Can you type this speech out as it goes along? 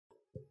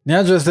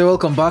Niaje,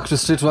 welcome back to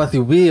StreetWorthy.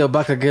 We are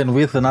back again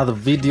with another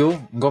video.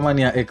 Ngoma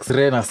ni ya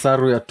Exray na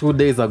SSARU ya 2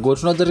 days ago.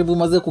 Tunajaribu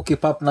maze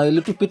keep up na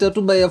ile tupita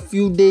tu by a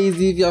few days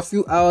hivi, a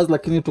few hours,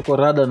 lakini tuko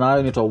rada na hayo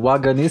inaitwa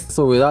WAGANIS.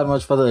 So without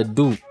much further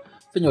ado,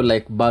 finya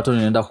like button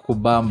inaenda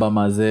kukubamba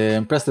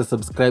maze. Press the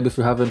subscribe if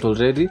you haven't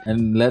already,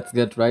 and let's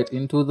get right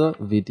into the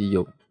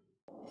video.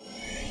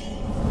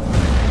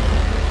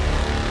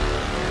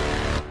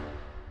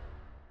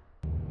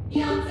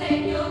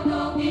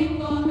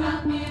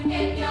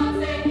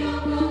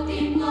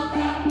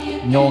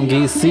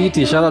 Nyongi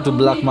City, shout out to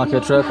Black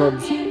Market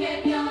Records.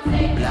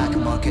 Black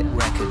Market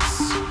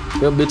Records.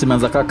 Yo beat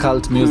manzaka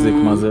cult music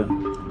maze.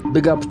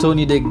 Big up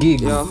Tony the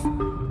GIGGZ.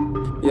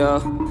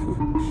 Yeah.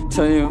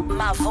 Taniua.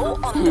 MAVO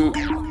on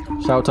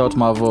Shout out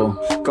MAVO.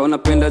 Kauna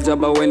penda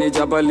jaba weni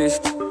jaba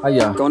list.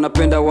 Aya. Kauna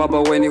penda waba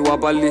weni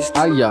waba list.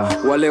 Aya.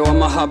 Wale wa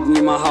mahab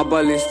ni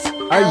mahaba list.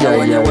 Aya.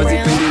 Wenye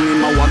wazipendi ni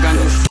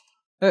mawaganis.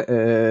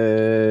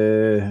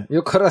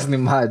 Yo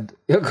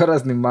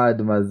chorus ni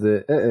mad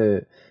maze.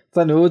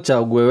 Sani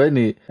uchagwe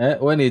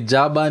weni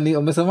jaba ni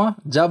umesema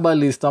jaba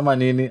list ama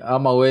nini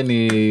ama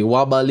weni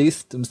waba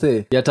list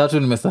mse ya tatu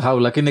nimesahau,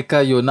 lakini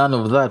ka you none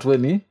of that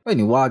weni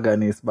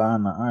WAGANIS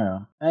bana.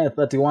 Haya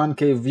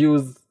 31k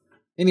views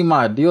ini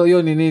mad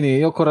yo ni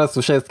nini yo chorus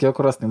ushaisikia yo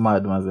chorus ni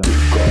mad maze.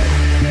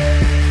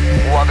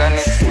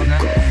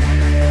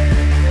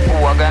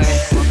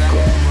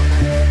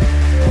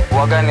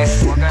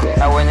 WAGANIS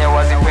na wenye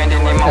wazipendi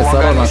ni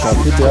mawaganis.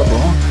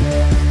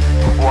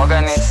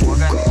 WAGANIS.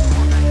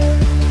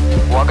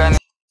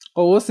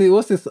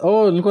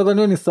 Oh, nilikuwa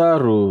dhani ni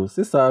SSARU.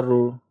 Si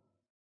SSARU.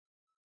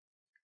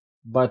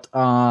 But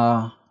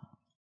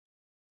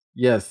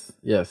yes.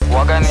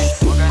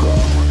 WAGANIS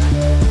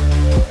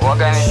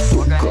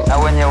na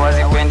wenye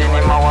wazipendi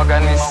ni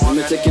mawaganis.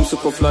 Nimecheki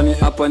msuko fulani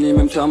hapa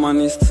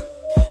nimemtamanist.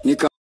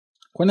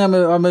 Kwani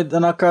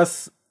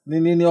anakas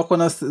nini wako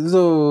na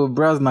hizo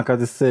bras na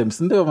kazi same.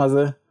 Si ndio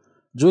maze?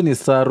 Juu ni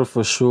SSARU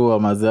for sure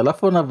maze.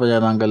 Alafu unavanya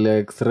naangalia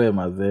Exray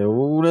maze.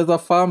 Unaweza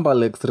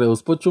famba Exray.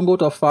 Usipochunga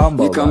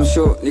utafamba.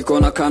 Nikamshow niko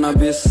na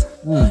cannabis.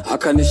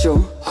 Akanishow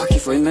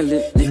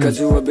finally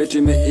nikajua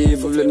beti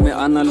meiva vile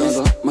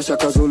nimeanalyze.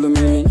 Mashaka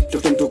zulumini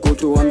toka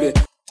mtukutu wambe.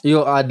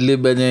 Hiyo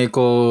adlib yenye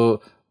iko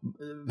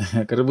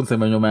karibu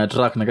niseme nyuma ya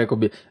track na kaiko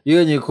hiyo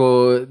yenye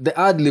iko the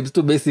adlibs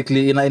tu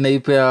basically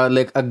inaipea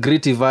like a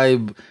gritty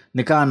vibe,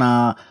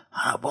 nikana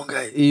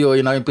bonga hiyo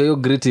inaipea hiyo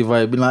gritty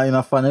vibe,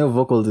 inafanya hiyo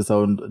vocals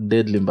sound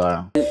deadly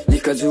mbaya.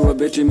 Nikajua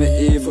beti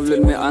meiva vile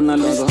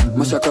nimeanalyze.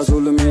 Mashaka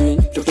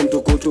zulumini toka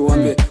mtukutu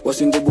wambe.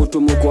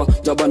 Wasindubutu mukwa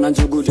jaba na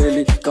njugu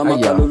daily kama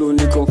kalulu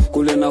niko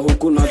kule na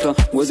huku nata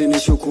mwezi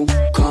nishuku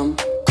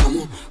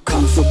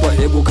Come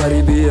super ebu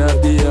karibia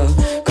bia.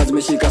 Kazi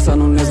meshika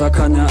sana uneza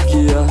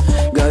kanyakia.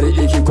 Gari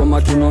iki kwa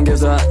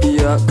matunongeza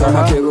ia.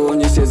 Kama kego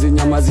nyesezi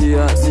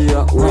nyamazia zia.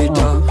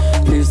 Waiter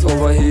please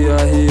over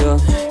here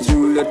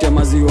Julete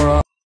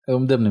maziwa.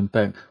 Mdem ni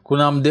mpeng.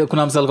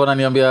 Kuna msal kwa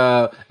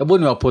naniambia ebu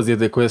ni wapose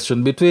the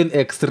question between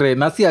Exray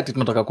na si ati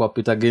tunataka kuwa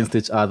pit against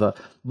each other,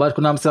 but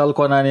kuna msal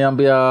kwa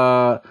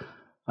naniambia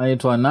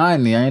anaitwa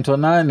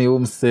nani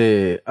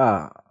umse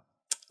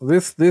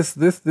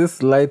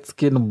this light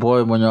skin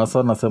boy mwenye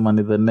wasa nasema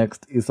ni the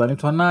next is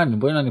anaitwa nani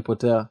boy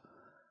nanipotea.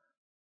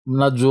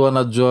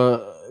 Najua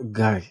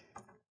guy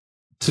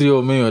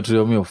Trio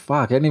Mio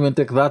fuck, yani even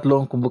take that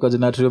long kumbuka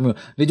jina Trio Mio.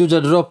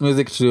 Nijuja drop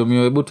music Trio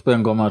Mio, ebu tupe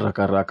ngoma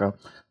raka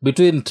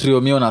between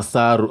Trio Mio na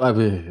SSARU,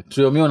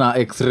 Trio Mio na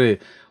Exray,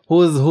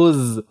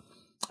 who's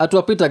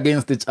atuapit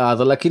against each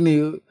other,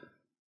 lakini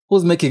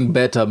who's making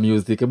better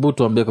music? Ebu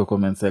tuambie kwa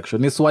comment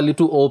section. Ni swali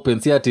tu open,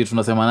 si ati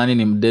tunasema nani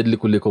ni deadly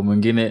kuliko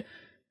mwingine.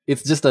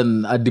 It's just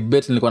a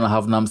debate nilikuwa na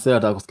have na msee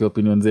hata kusikia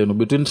opinion zenu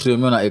between Trio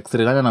Mio na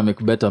Exray, nani na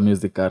make better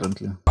music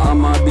currently.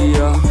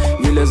 Amabia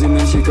vile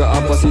zimeshika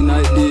hapa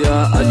sina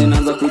idea. Hadi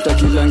naanza kuita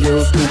kila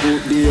ngeo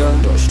skubudia.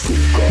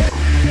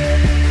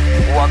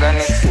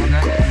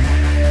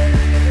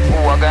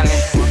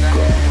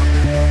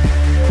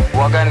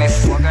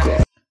 WAGANIS.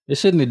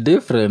 Ishi ni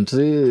different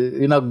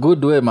in a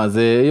good way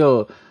maze.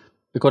 Yo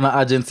iko na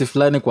agency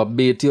fulani kwa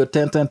beat. Yo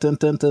ten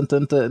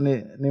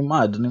ni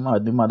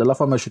mad.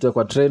 Alafu ameshutia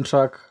kwa train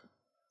track.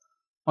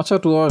 Acha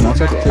tuone.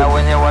 Na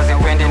wenye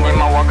wazipendi ni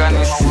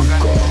mawaganis.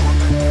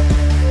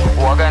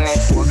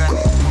 WAGANIS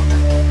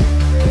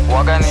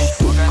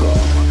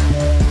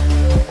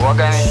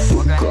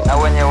na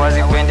wenye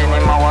wazipendi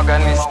ni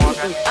mawaganis.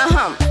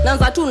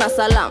 Nanza tu na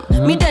salam.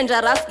 Me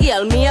dangerous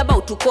girl, me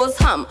about to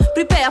cause harm.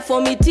 Prepare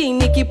for meeting,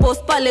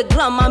 nikipost pale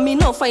gram. Me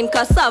no find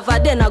cassava,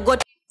 then I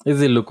got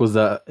hizi luku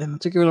za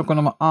cheki vile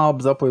kuna ma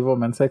abs hapo hivyo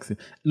man sexy.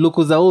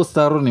 Luku za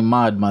SSARU ni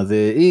mad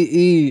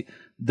maze.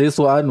 This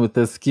one with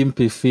the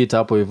skimpy feet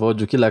hapo hivyo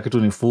juu kila kitu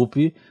ni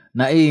fupi,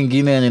 na hii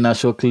nyingine yenye na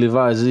show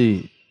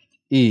cleavage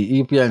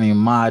hii pia ni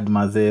mad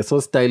maze.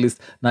 So stylish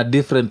na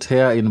different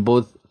hair in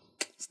both.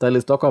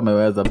 Stylist wako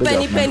ameweza big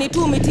up. Penny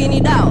tu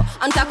mitini dao.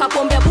 Antaka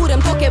pombe bure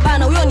mtoke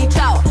bana huyo ni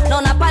chao.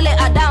 Naona pale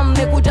Adam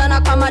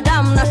mekujana kama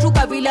dam.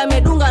 Nashuka vile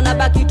amedunga na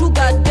baki tu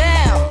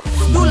goddamn.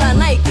 Dula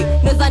Nike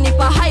neza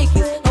nipa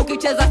hikes. Na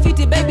ukicheza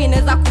fiti baby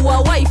neza kuwa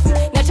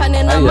wife. Niacha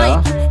nena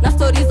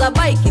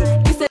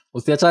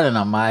usiachane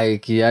na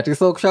Mike ati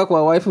so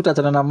kushakuwa wife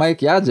utachana na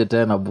Mike aje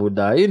tena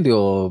buda. Hii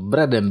ndio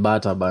bread and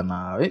butter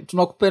bana.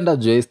 Tunakupenda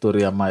juu ya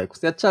historia ya Mike,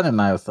 usiachane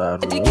nayo Saru.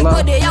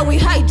 Tikikode ya we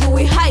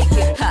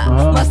hike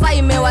Masai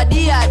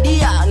imewadia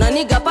dia na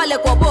niga pale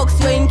kwa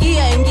box yo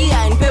ingia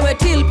nipewe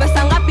till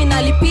pesa ngapi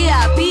nalipia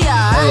pia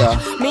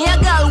me a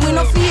girl we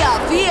no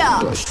fear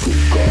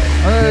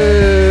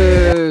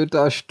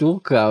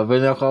utashtuka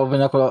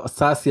venya kwa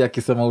sasi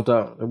akisema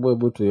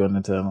hebu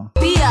tuione tena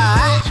pia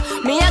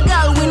me a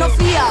girl we no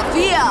fear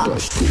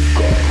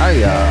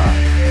haya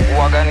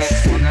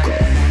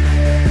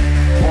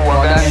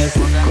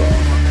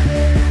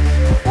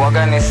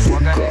WAGANIS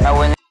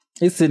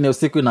hisi ni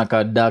usiku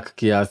inakaa dark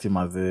kiasi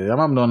mazee,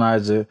 ama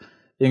mnaonaje?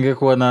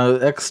 Ingekuwa na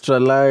extra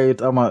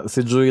light ama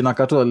sijui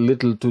inakatu a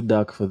little too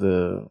dark for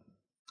the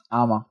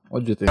ama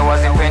what do you think?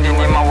 wazipendi ni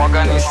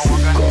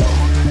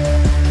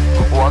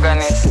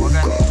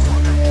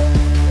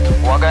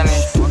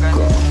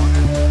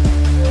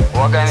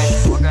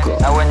WAGANIS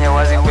na wenye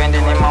wazipendi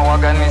ni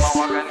WAGANIS.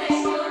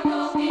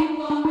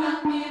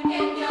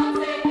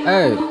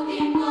 Hey.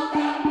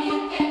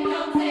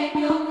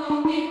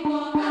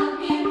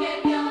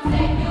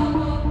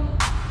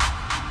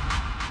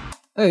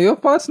 Hey, your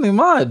part ni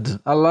mad.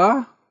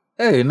 Allah.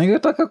 Hey,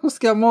 ningetaka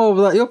kusikia more of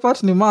that. Your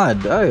part ni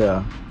mad.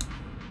 Aya.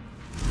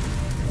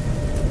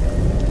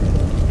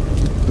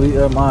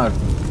 VMR.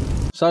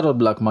 Shout out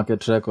Black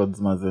Market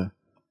Records maze.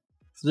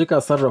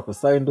 Sijika SSARU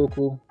kusign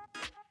huku.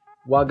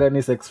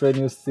 WAGANIS Exray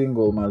new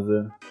single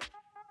maze.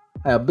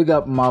 Aya, big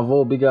up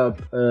MAVO, big up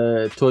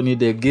Tony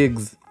the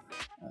GIGGZ.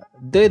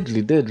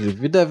 Deadly.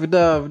 Vida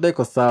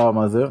iko sawa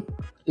maze.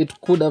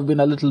 It could have been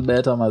a little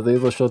better maze.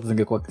 Hizo shots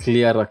zingekuwa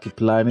clearer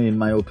kiplani in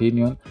my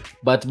opinion.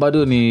 But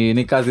bado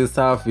ni kazi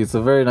safi. It's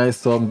a very nice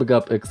song. Big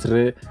up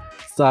Exray.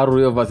 SSARU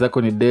yo verse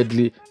yako ni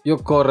deadly. Yo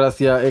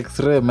chorus ya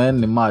Exray man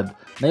ni mad.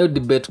 Na yo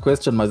debate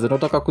question maze.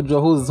 Nataka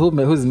kujua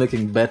who's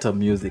making better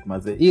music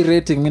maze. Hii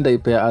rating minda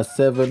ipea a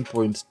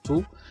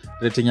 7.2.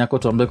 Rating yako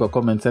tuambie kwa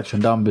comment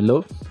section down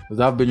below.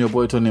 I've been your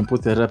boy Tony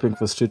Onthe rapping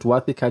for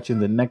StreetWorthy. Catch you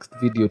in the next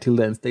video. Till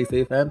then, stay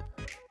safe and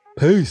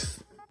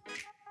peace.